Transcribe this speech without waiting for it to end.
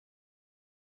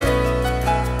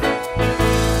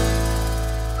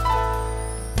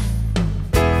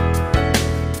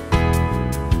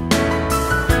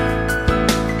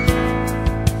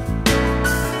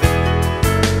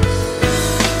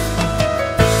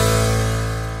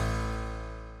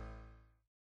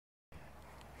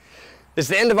It's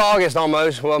the end of August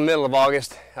almost, well, middle of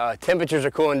August. Temperatures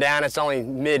are cooling down. It's only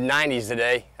mid-90s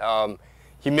today.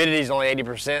 Humidity is only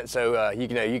 80%, so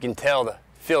you can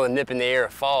feel the nip in the air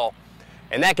of fall.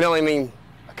 And that can only mean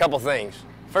a couple things.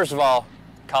 First of all,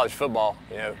 college football,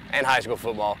 and high school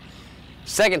football.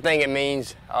 Second thing it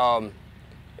means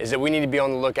is that we need to be on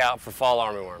the lookout for fall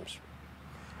armyworms.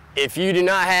 If you do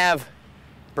not have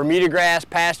Bermuda grass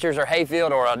pastures or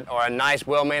hayfield or a nice,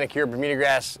 well-manicured Bermuda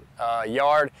grass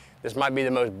yard, this might be the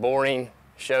most boring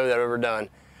show that I've ever done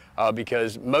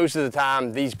because most of the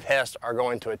time these pests are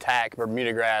going to attack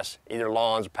Bermuda grass, either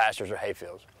lawns, pastures, or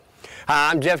hayfields.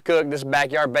 Hi, I'm Jeff Cook. This is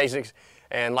Backyard Basics,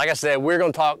 and like I said, we're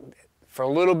going to talk for a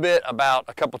little bit about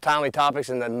a couple timely topics,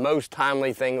 and the most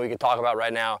timely thing we can talk about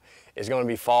right now is going to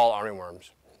be fall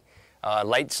armyworms.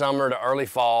 Late summer to early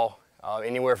fall,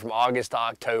 anywhere from August to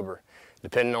October,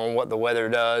 depending on what the weather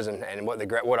does and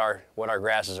what our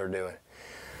grasses are doing.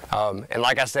 And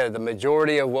like I said, the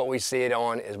majority of what we see it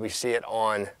on is we see it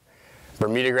on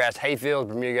Bermuda grass hayfields,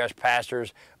 Bermuda grass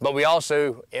pastures, but we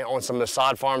also, on some of the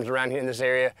sod farms around here in this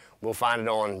area, we'll find it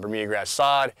on Bermuda grass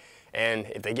sod. And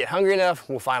if they get hungry enough,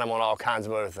 we'll find them on all kinds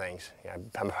of other things.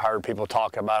 I've heard people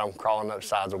talk about them crawling up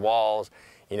sides of walls,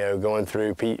 going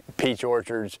through peach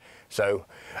orchards. So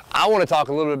I want to talk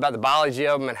a little bit about the biology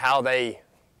of them and how they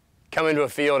come into a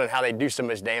field and how they do so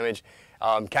much damage.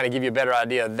 Kind of give you a better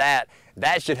idea of that.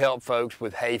 That should help folks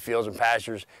with hay fields and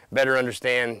pastures better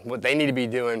understand what they need to be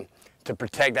doing to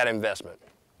protect that investment.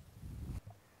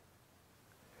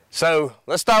 So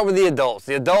let's start with the adults.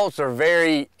 The adults are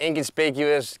very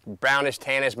inconspicuous, brownish,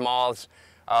 tannish moths.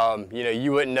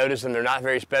 You wouldn't notice them. They're not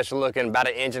very special looking, about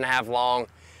 1.5 inches long.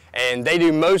 And they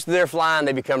do most of their flying.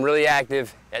 They become really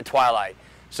active at twilight.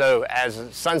 So as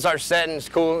the sun starts setting, it's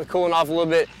cooling off a little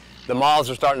bit, the moths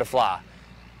are starting to fly.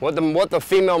 What the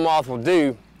female moth will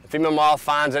do, the female moth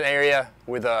finds an area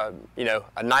with a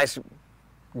nice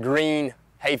green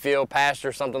hayfield,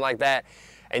 pasture, something like that,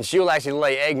 and she'll actually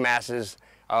lay egg masses,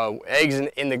 eggs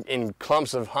in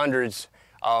clumps of hundreds,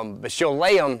 but she'll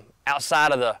lay them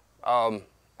outside of the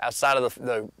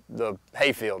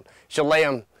hayfield. She'll lay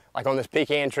them like on this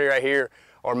pecan tree right here,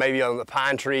 or maybe on the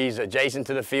pine trees adjacent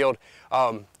to the field.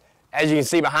 As you can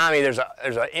see behind me, there's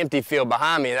an empty field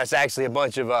behind me, and that's actually a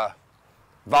bunch of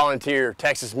volunteer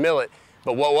Texas millet,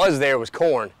 but what was there was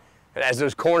corn. And as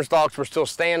those corn stalks were still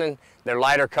standing, they're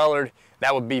lighter colored,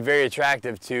 that would be very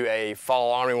attractive to a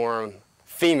fall armyworm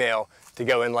female to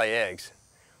go and lay eggs.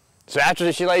 So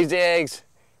after she lays the eggs,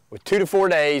 with 2 to 4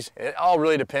 days, it all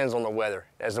really depends on the weather.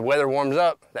 As the weather warms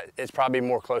up, it's probably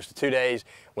more close to 2 days.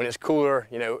 When it's cooler,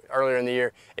 earlier in the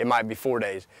year, it might be 4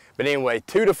 days. But anyway,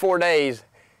 2 to 4 days,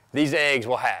 these eggs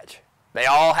will hatch. They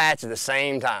all hatch at the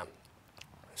same time.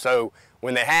 So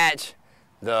when they hatch,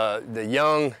 the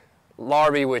young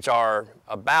larvae, which are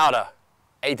about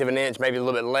 1/8 of an inch, maybe a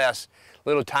little bit less,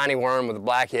 little tiny worm with a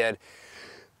black head,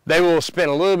 they will spin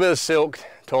a little bit of silk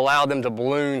to allow them to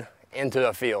balloon into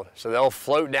a field. So they'll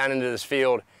float down into this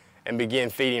field and begin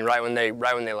feeding right when they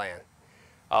land.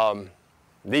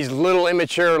 These little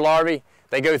immature larvae,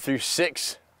 they go through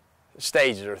 6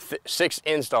 stages or 6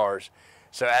 instars.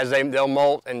 So as they'll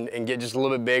molt and get just a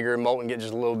little bit bigger, molt and get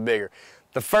just a little bit bigger.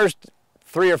 The first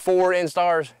 3 or 4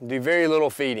 instars do very little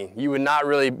feeding. You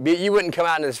wouldn't come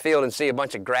out in this field and see a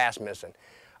bunch of grass missing.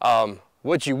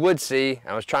 What you would see,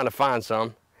 I was trying to find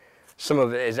some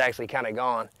of it is actually kind of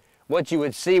gone. What you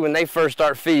would see when they first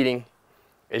start feeding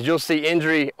is you'll see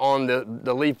injury on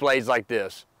the leaf blades like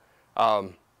this.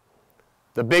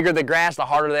 The bigger the grass, the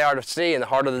harder they are to see and the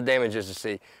harder the damage is to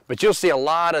see. But you'll see a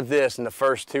lot of this in the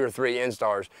first 2 or 3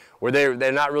 instars where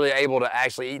they're not really able to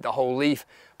actually eat the whole leaf,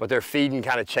 but they're feeding,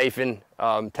 kind of chafing,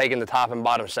 taking the top and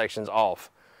bottom sections off.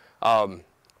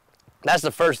 That's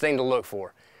the first thing to look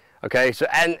for. Okay, so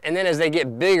and then as they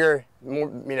get bigger, more,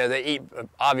 they eat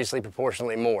obviously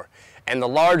proportionally more. And the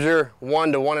larger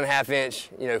 1 to 1.5 inch,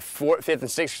 5th and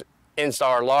 6th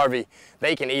instar larvae,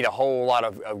 they can eat a whole lot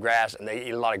of grass, and they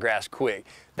eat a lot of grass quick.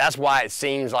 That's why it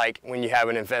seems like when you have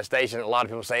an infestation, a lot of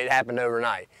people say it happened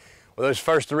overnight. Well, those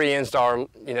first 3 instar,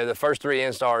 the first 3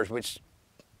 instars, which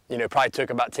probably took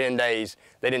about 10 days,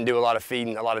 they didn't do a lot of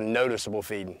feeding, a lot of noticeable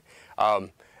feeding.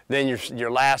 Then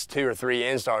your last 2 or 3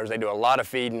 instars, they do a lot of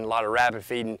feeding, a lot of rapid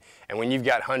feeding, and when you've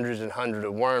got hundreds and hundreds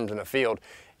of worms in a field,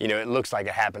 it looks like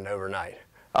it happened overnight.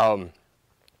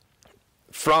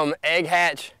 From egg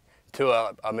hatch to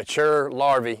a mature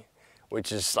larvae,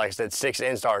 which is, like I said, 6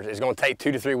 instars, it's going to take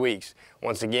 2 to 3 weeks.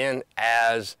 Once again,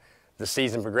 as the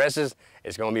season progresses,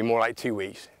 it's going to be more like 2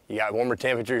 weeks. You got warmer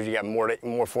temperatures, you got more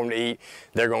for them to eat.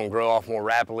 They're going to grow off more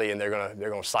rapidly, and they're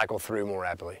going to cycle through more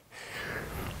rapidly.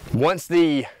 Once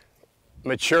the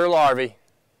mature larvae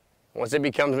once it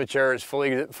becomes mature, it's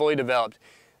fully developed,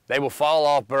 they will fall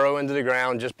off, burrow into the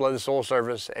ground just below the soil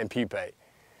surface, and pupate.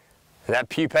 That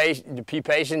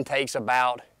pupation takes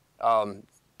about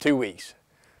 2 weeks.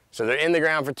 So they're in the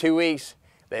ground for 2 weeks,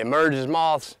 they emerge as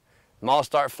moths, moths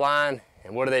start flying,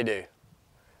 and what do?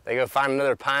 They go find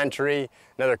another pine tree,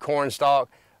 another corn stalk,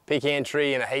 pecan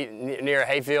tree near a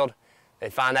hayfield. They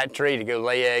find that tree to go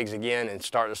lay eggs again and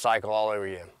start the cycle all over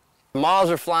again. Moths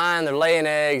are flying, they're laying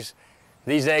eggs,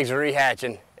 these eggs are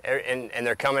rehatching, and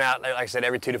they're coming out, like I said,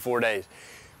 every 2 to 4 days.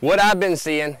 What I've been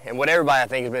seeing, and what everybody I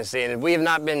think has been seeing, is we have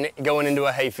not been going into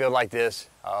a hayfield like this.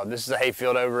 This is a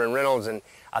hayfield over in Reynolds, and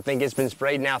I think it's been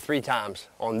sprayed now 3 times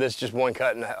on this just one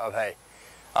cutting of hay.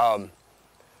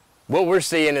 What we're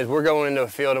seeing is we're going into a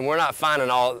field and we're not finding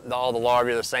all the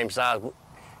larvae are the same size.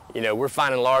 You know, we're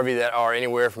finding larvae that are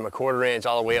anywhere from 1/4 inch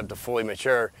all the way up to fully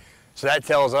mature. So that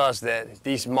tells us that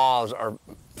these moths are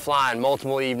flying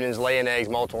multiple evenings, laying eggs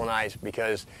multiple nights,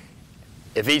 because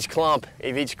if each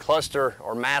cluster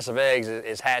or mass of eggs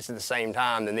is hatched at the same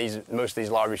time, then most of these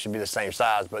larvae should be the same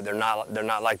size, but they're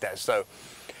not like that. So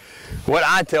what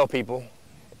I tell people,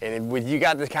 and when you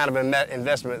got this kind of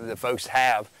investment that folks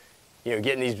have, you know,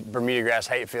 getting these Bermuda grass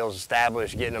hayfields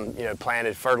established, getting them, you know,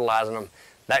 planted, fertilizing them,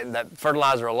 that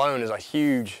fertilizer alone is a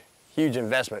huge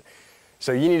investment.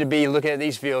 So you need to be looking at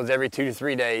these fields every 2 to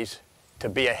 3 days to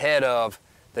be ahead of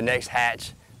the next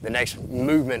hatch, the next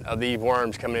movement of these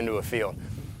worms coming into a field.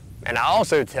 And I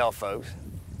also tell folks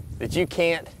that you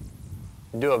can't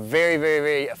do a very, very,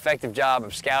 very effective job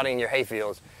of scouting your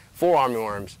hayfields for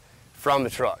armyworms from the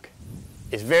truck.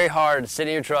 It's very hard to sit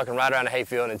in your truck and ride around a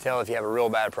hayfield and tell if you have a real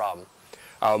bad problem.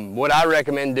 What I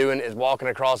recommend doing is walking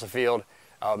across a field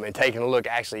and taking a look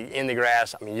actually in the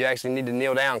grass. I mean, you actually need to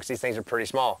kneel down because these things are pretty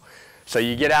small. So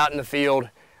you get out in the field.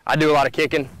 I do a lot of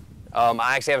kicking.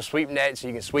 I actually have a sweep net so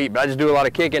you can sweep, but I just do a lot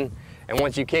of kicking. And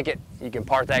once you kick it, you can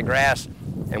part that grass.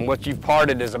 And what you've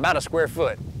parted is about 1 square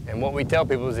foot. And what we tell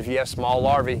people is if you have small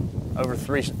larvae, over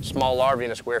 3 small larvae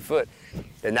in 1 square foot,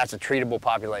 then that's a treatable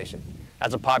population.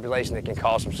 That's a population that can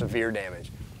cause some severe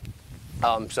damage.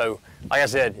 So, like I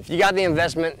said, if you got the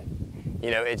investment,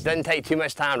 you know, it doesn't take too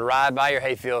much time to ride by your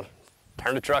hayfield,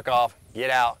 turn the truck off, get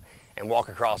out, and walk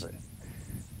across it.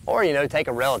 Or, you know, take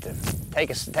a relative, take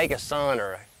a son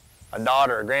or a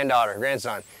daughter, a granddaughter, a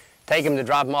grandson, take them to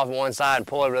drop them off on one side and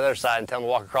pull over to the other side and tell them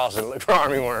to walk across it and look for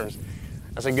armyworms.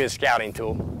 That's a good scouting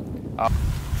tool.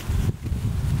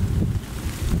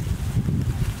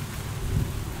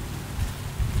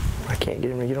 I can't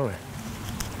get him to get on there.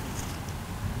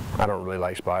 I don't really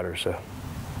like spiders, so.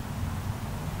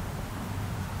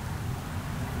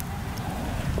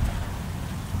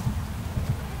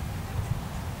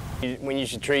 When you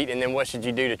should treat, and then what should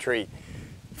you do to treat?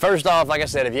 First off, like I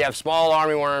said, if you have small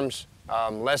armyworms,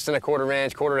 less than 1/4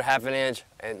 inch, 1/4 to 1/2 inch,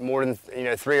 and more than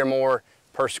 3 or more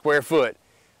per square foot,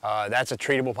 that's a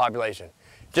treatable population.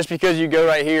 Just because you go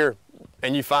right here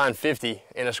and you find 50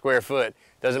 in 1 square foot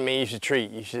doesn't mean you should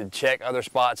treat. You should check other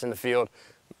spots in the field.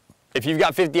 If you've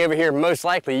got 50 over here, most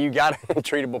likely you got a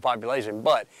treatable population,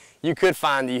 but you could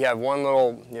find that you have one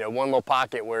little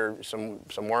pocket where some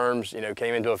worms,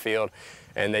 came into a field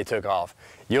and they took off.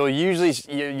 You'll usually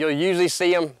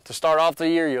see them to start off the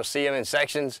year. You'll see them in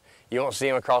sections. You won't see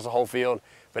them across the whole field.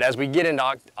 But as we get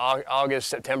into August,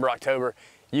 September, October,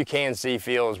 you can see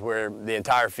fields where the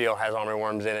entire field has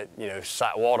armyworms in it,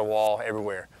 wall to wall,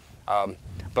 everywhere. But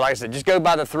like I said, just go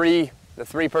by the three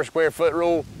per square foot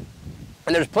rule.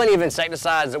 And there's plenty of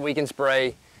insecticides that we can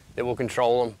spray that will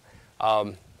control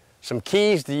them. Some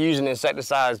keys to using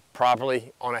insecticides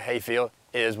properly on a hayfield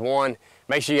is, one,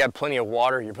 make sure you have plenty of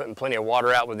water. You're putting plenty of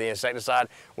water out with the insecticide.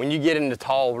 When you get into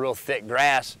tall, real thick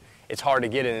grass, it's hard to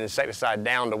get an insecticide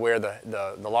down to where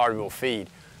the larvae will feed.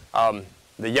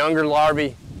 The younger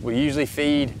larvae will usually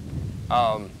feed,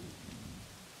 well,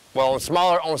 on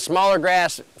smaller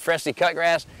grass, freshly cut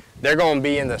grass, they're going to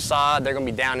be in the sod, they're going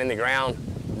to be down in the ground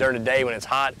during the day when it's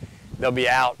hot. They'll be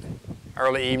out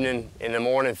early evening, in the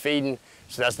morning feeding,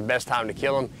 so that's the best time to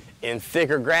kill them. In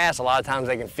thicker grass, a lot of times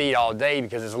they can feed all day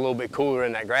because it's a little bit cooler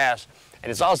in that grass,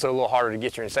 and it's also a little harder to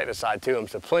get your insecticide to them.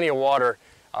 So plenty of water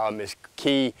is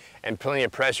key, and plenty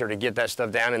of pressure to get that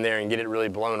stuff down in there and get it really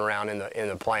blown around in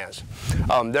the plants.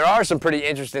 There are some pretty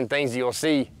interesting things that you'll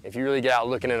see if you really get out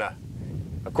looking in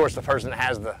of course the person that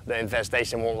has the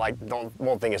infestation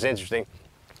won't think it's interesting,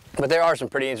 but there are some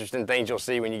pretty interesting things you'll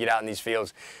see when you get out in these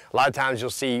fields. A lot of times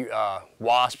you'll see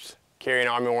wasps carrying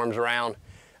armyworms around.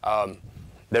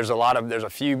 There's a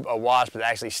few wasps that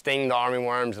actually sting the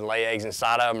armyworms and lay eggs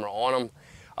inside of them or on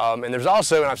them. And there's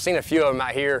also, and I've seen a few of them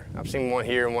out here, I've seen one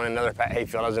here and one in another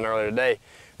hayfield I was in earlier today,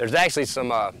 there's actually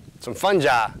some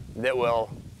fungi that will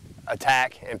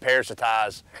attack and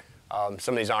parasitize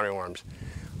some of these armyworms.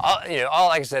 Like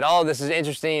I said, all of this is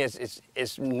interesting.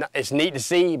 It's neat to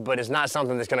see, but it's not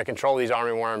something that's going to control these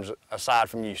armyworms aside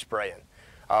from you spraying.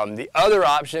 The other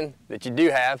option that you do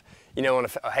have, on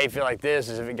a hay field like this,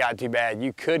 is if it got too bad,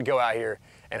 you could go out here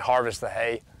and harvest the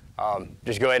hay.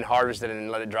 Just go ahead and harvest it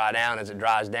and let it dry down. As it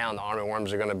dries down, the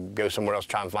armyworms are going to go somewhere else,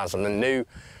 try and find something new.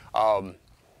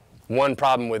 One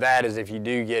problem with that is if you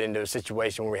do get into a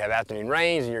situation where we have afternoon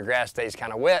rains and your grass stays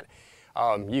kind of wet,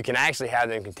 you can actually have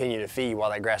them continue to feed while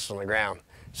that grass is on the ground.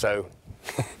 So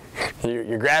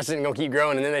your grass isn't going to keep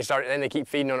growing, and then they keep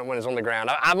feeding on it when it's on the ground.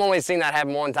 I've only seen that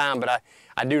happen one time, but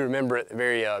I do remember it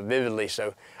very vividly.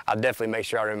 So I'll definitely make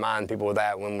sure I remind people of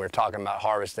that when we're talking about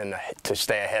harvesting to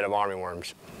stay ahead of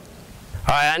armyworms.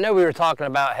 All right, I know we were talking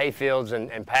about hay fields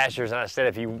and pastures, and I said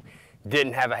if you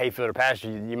didn't have a hay field or pasture,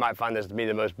 you might find this to be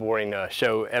the most boring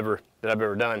show ever that I've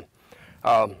ever done.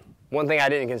 One thing I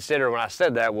didn't consider when I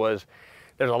said that was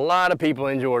there's a lot of people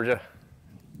in Georgia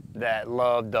that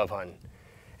love dove hunting.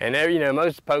 And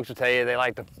most folks will tell you they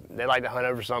like to hunt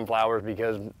over sunflowers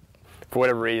because for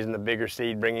whatever reason, the bigger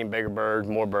seed bringing bigger birds,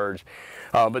 more birds.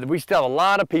 But we still have a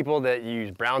lot of people that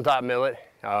use brown top millet.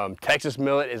 Texas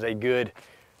millet is a good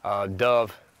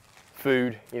dove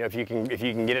food. If you can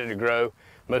get it to grow.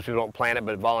 Most people don't plant it,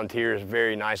 but it volunteers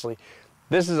very nicely.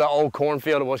 This is an old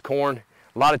cornfield. It was corn.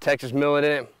 A lot of Texas millet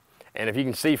in it. And if you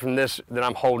can see from this that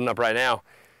I'm holding up right now,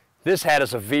 this had a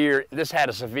severe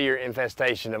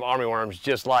infestation of armyworms,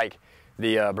 just like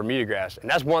the Bermuda grass. And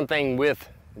that's one thing with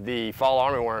the fall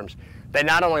armyworms. They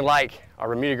not only like our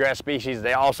Bermuda grass species,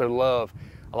 they also love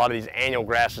a lot of these annual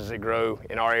grasses that grow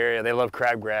in our area. They love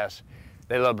crabgrass.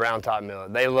 They love brown top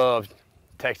millet. They love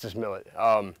Texas millet.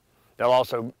 They'll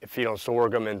also feed on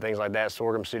sorghum and things like that,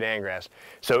 sorghum, Sudan grass.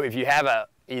 So if you have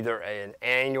either an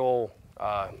annual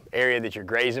area that you're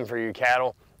grazing for your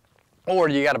cattle, or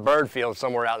you got a bird field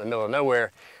somewhere out in the middle of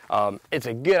nowhere, it's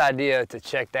a good idea to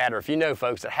check that. Or if you know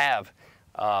folks that have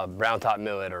brown top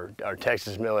millet or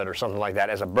Texas millet or something like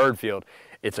that as a bird field,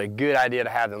 it's a good idea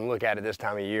to have them look at it this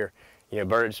time of year.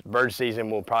 Bird season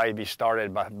will probably be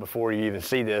started before you even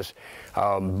see this,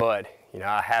 but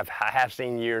I have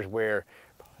seen years where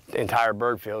entire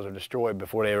bird fields are destroyed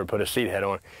before they ever put a seed head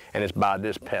on, and it's by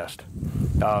this pest.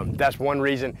 That's one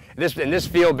reason. This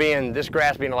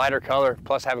grass being a lighter color,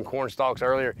 plus having corn stalks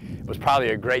earlier, was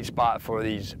probably a great spot for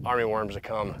these armyworms to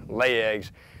come lay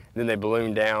eggs. Then they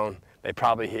balloon down. They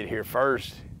probably hit here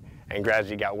first, and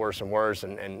gradually got worse and worse,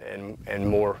 and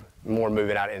more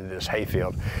moving out into this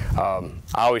hayfield. I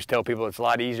always tell people it's a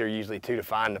lot easier usually to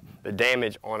find the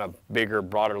damage on a bigger,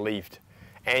 broader leafed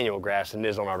annual grass than it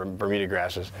is on our Bermuda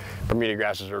grasses. Bermuda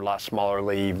grasses are a lot smaller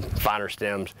leaf, finer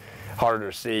stems,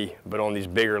 harder to see, but on these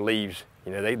bigger leaves,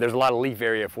 there's a lot of leaf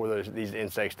area for these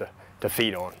insects to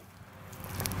feed on.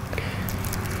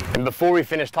 And before we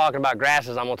finish talking about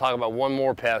grasses, I'm going to talk about one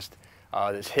more pest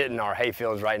that's hitting our hay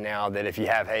fields right now that if you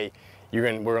have hay, we're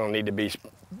going to need to be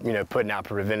putting out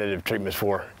preventative treatments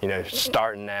for,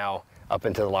 starting now up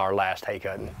until our last hay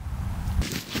cutting.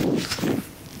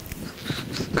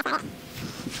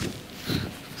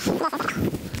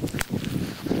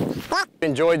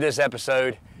 Enjoyed this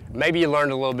episode. Maybe you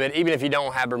learned a little bit, even if you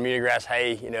don't have Bermuda grass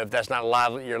hay, if that's not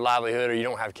your livelihood or you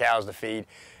don't have cows to feed.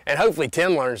 And hopefully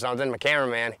Tim learned something, my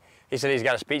cameraman. He said he's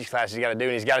got a speech class he's got to do,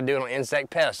 and he's got to do it on insect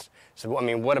pests. So,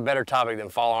 what a better topic than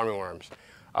fall armyworms.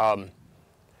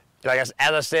 As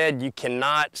I said, you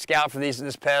cannot scout for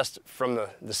this pest from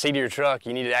the seat of your truck.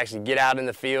 You need to actually get out in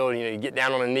the field. You get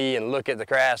down on a knee and look at the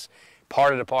grass,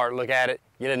 part it apart, look at it,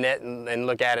 get a net and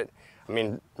look at it.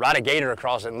 Ride a gator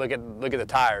across it and look at the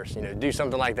tires. Do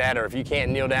something like that. Or if you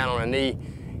can't kneel down on a knee,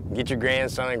 get your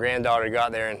grandson and granddaughter to go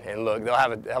out there and look. They'll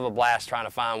have a blast trying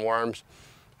to find worms.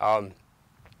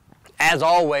 As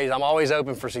always, I'm always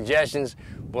open for suggestions.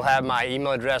 We'll have my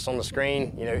email address on the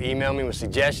screen. Email me with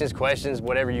suggestions, questions,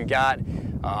 whatever you got.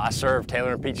 I serve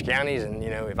Taylor and Peach counties, and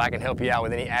if I can help you out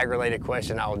with any ag-related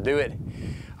question, I will do it.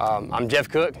 I'm Jeff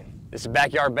Cook. This is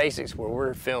Backyard Basics, where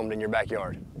we're filmed in your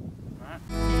backyard.